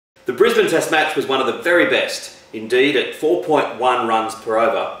The Brisbane Test match was one of the very best. Indeed, at 4.1 runs per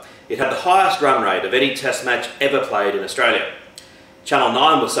over, it had the highest run rate of any Test match ever played in Australia. Channel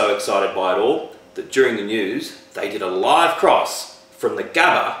 9 was so excited by it all that during the news, they did a live cross from the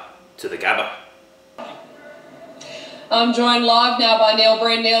Gabba to the Gabba. I'm joined live now by Neil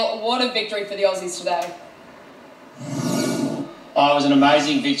Breen. Neil, what a victory for the Aussies today. Oh, it was an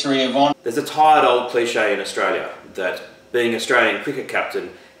amazing victory, Yvonne. There's a tired old cliche in Australia that being Australian cricket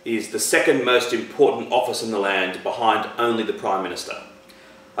captain is the second most important office in the land behind only the Prime Minister.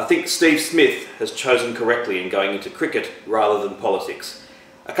 I think Steve Smith has chosen correctly in going into cricket rather than politics.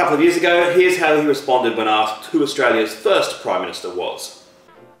 A couple of years ago, here's how he responded when asked who Australia's first Prime Minister was.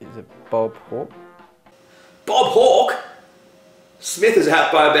 Is it Bob Hawke? Bob Hawke? Smith is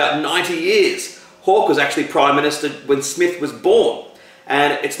out by about 90 years. Hawke was actually Prime Minister when Smith was born.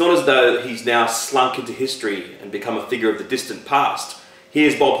 And it's not as though he's now slunk into history and become a figure of the distant past.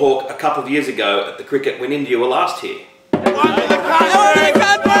 Here's Bob Hawke a couple of years ago at the cricket when India were last here.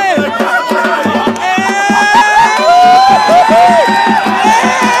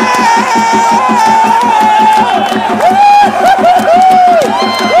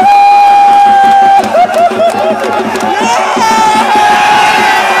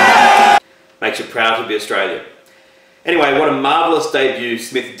 Makes you proud to be Australian. Anyway, what a marvellous debut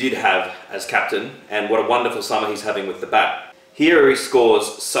Smith did have as captain, and what a wonderful summer he's having with the bat. Here are his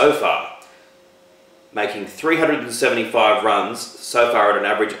scores so far, making 375 runs so far at an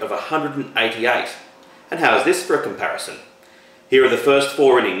average of 188. And how is this for a comparison? Here are the first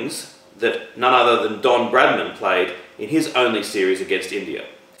 4 innings that none other than Don Bradman played in his only series against India.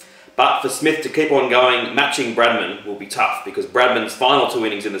 But for Smith to keep on going, matching Bradman will be tough, because Bradman's final 2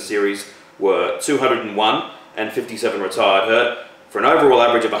 innings in the series were 201 and 57 retired hurt, for an overall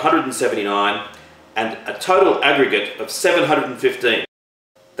average of 179 and a total aggregate of 715.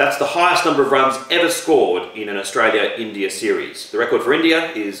 That's the highest number of runs ever scored in an Australia-India series. The record for India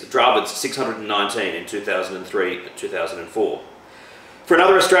is Dravid's 619 in 2003 and 2004. For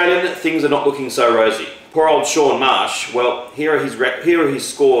another Australian, things are not looking so rosy. Poor old Shaun Marsh, well, here are his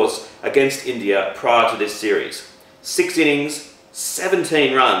scores against India prior to this series. 6 innings,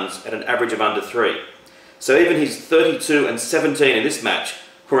 17 runs at an average of under 3. So even his 32 and 17 in this match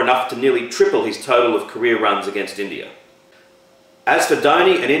were enough to nearly triple his total of career runs against India. As for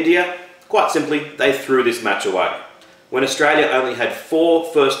Dhoni and India, quite simply, they threw this match away. When Australia only had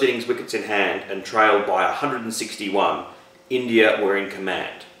 4 first innings wickets in hand and trailed by 161, India were in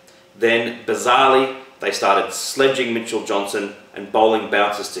command. Then, bizarrely, they started sledging Mitchell Johnson and bowling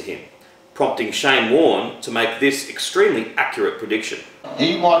bounces to him, prompting Shane Warne to make this extremely accurate prediction.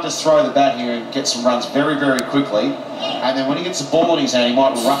 He might just throw the bat here and get some runs very, very quickly, and then when he gets the ball in his hand, he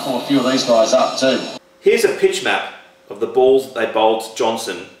might ruffle a few of these guys up too. Here's a pitch map of the balls they bowled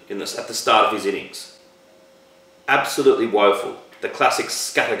Johnson at the start of his innings. Absolutely woeful, the classic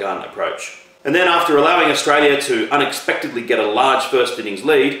scattergun approach. And then after allowing Australia to unexpectedly get a large first innings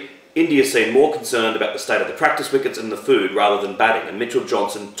lead, India seemed more concerned about the state of the practice wickets and the food rather than batting, and Mitchell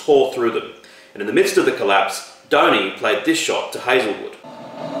Johnson tore through them. And in the midst of the collapse, Dhoni played this shot to Hazelwood.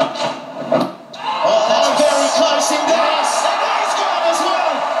 Oh, that's very close indeed. He's gone as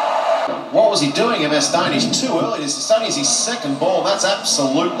well. What was he doing in this Dhoni? He's too early. This only his second ball. That's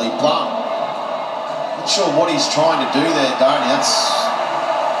absolutely plumb. Not sure what he's trying to do there, Dhoni. That's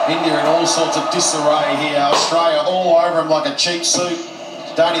India in all sorts of disarray here. Australia all over him like a cheap suit.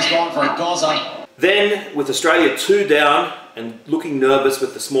 Dhoni's gone for a gozzer. Then, with Australia 2 down and looking nervous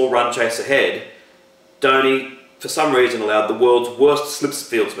with the small run chase ahead, Dhoni, for some reason, allowed the world's worst slips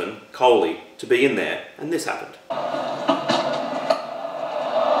fieldsman, Kohli, to be in there, and this happened. Dropped!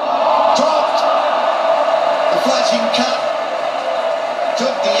 The flashing cut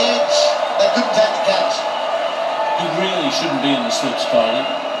took the edge. They couldn't take the catch. He really shouldn't be in the slips, Kohli.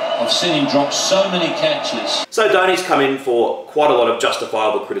 I've seen him drop so many catches. So Dhoni's come in for quite a lot of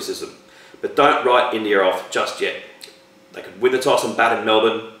justifiable criticism, but don't write India off just yet. They could win the toss and bat in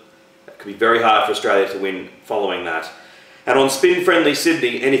Melbourne. It could be very hard for Australia to win following that. And on spin-friendly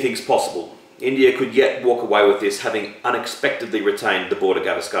Sydney, anything's possible. India could yet walk away with this, having unexpectedly retained the Border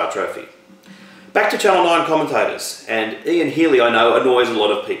Gavaskar Trophy. Back to Channel 9 commentators, and Ian Healy, I know, annoys a lot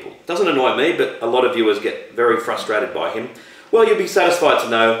of people. Doesn't annoy me, but a lot of viewers get very frustrated by him. Well, you'll be satisfied to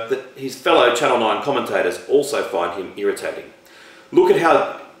know that his fellow Channel 9 commentators also find him irritating. Look at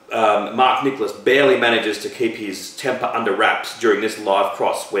how Mark Nicholas barely manages to keep his temper under wraps during this live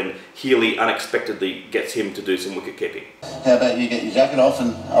cross when Healy unexpectedly gets him to do some wicket keeping. How about you get your jacket off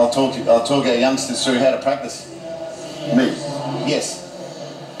and I'll talk our youngsters through how to practice. Me? Yes.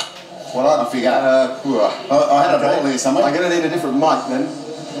 Well, I figure I had a ball here somewhere. I'm going to need a different mic then.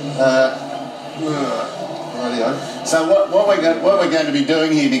 So what we're going to be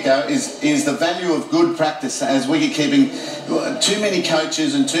doing here, Nico, is the value of good practice as wicket keeping. Too many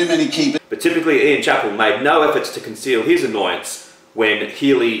coaches and too many keepers. But typically Ian Chappell made no efforts to conceal his annoyance when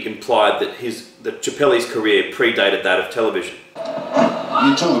Healy implied that Chappelli's career predated that of television.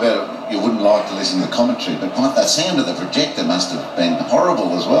 You talk about it, you wouldn't like to listen to the commentary, but the sound of the projector must have been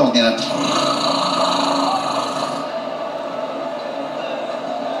horrible as well, you know.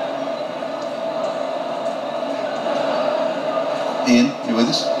 Ian, you with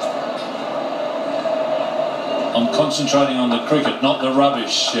us? I'm concentrating on the cricket, not the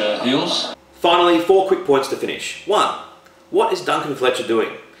rubbish, Heels. Finally, 4 quick points to finish. 1. What is Duncan Fletcher doing?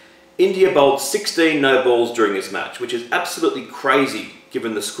 India bowled 16 no balls during this match, which is absolutely crazy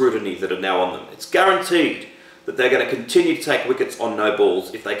given the scrutiny that are now on them. It's guaranteed that they're going to continue to take wickets on no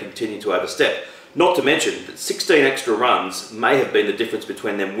balls if they continue to overstep. Not to mention that 16 extra runs may have been the difference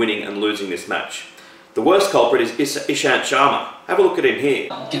between them winning and losing this match. The worst culprit is Ishant Sharma. Have a look at him here.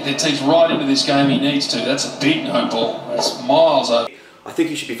 Get their teeth right into this game, he needs to. That's a big no ball. That's miles over. I think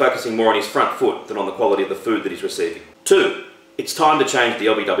he should be focusing more on his front foot than on the quality of the food that he's receiving. 2. It's time to change the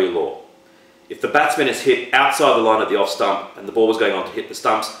LBW law. If the batsman is hit outside the line of the off stump and the ball was going on to hit the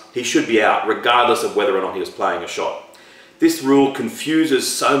stumps, he should be out, regardless of whether or not he was playing a shot. This rule confuses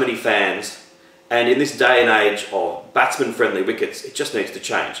so many fans, and in this day and age of batsman-friendly wickets, it just needs to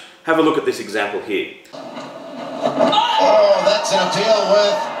change. Have a look at this example here. Oh, that's an appeal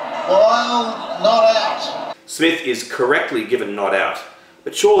worth while not out. Smith is correctly given not out,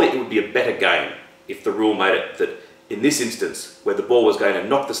 but surely it would be a better game if the rule made it that in this instance, where the ball was going to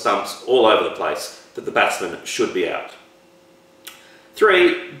knock the stumps all over the place, that the batsman should be out.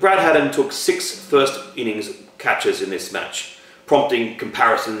 3. Brad Haddin took 6 first innings catches in this match, prompting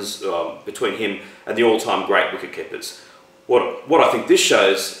comparisons between him and the all-time great wicketkeepers. What I think this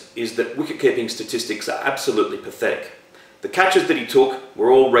shows is that wicket-keeping statistics are absolutely pathetic. The catches that he took were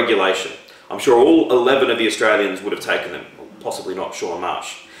all regulation. I'm sure all 11 of the Australians would have taken them, possibly not Shaun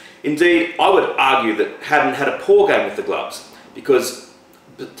Marsh. Indeed, I would argue that Haddin had a poor game with the gloves because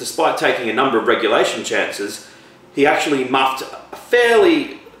despite taking a number of regulation chances, he actually muffed a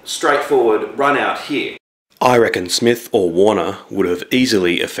fairly straightforward run out here. I reckon Smith or Warner would have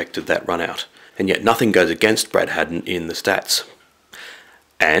easily effected that run out, and yet nothing goes against Brad Haddin in the stats.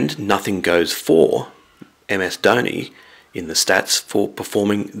 And nothing goes for MS Dhoni in the stats for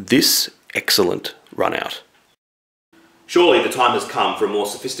performing this excellent run out. Surely the time has come for a more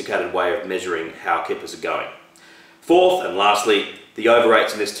sophisticated way of measuring how keepers are going. 4th and lastly, the over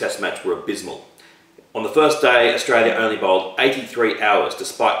rates in this test match were abysmal. On the first day, Australia only bowled 83 hours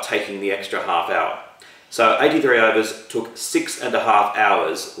despite taking the extra half hour. So 83 overs took 6.5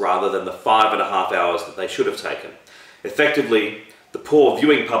 hours rather than the 5.5 hours that they should have taken. Effectively, the poor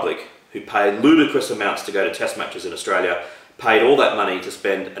viewing public, who paid ludicrous amounts to go to test matches in Australia, paid all that money to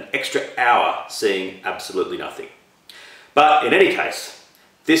spend an extra hour seeing absolutely nothing. But in any case,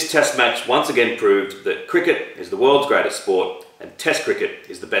 this test match once again proved that cricket is the world's greatest sport and test cricket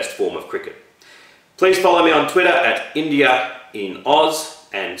is the best form of cricket. Please follow me on Twitter at IndiaInOz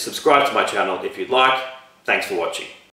and subscribe to my channel if you'd like. Thanks for watching.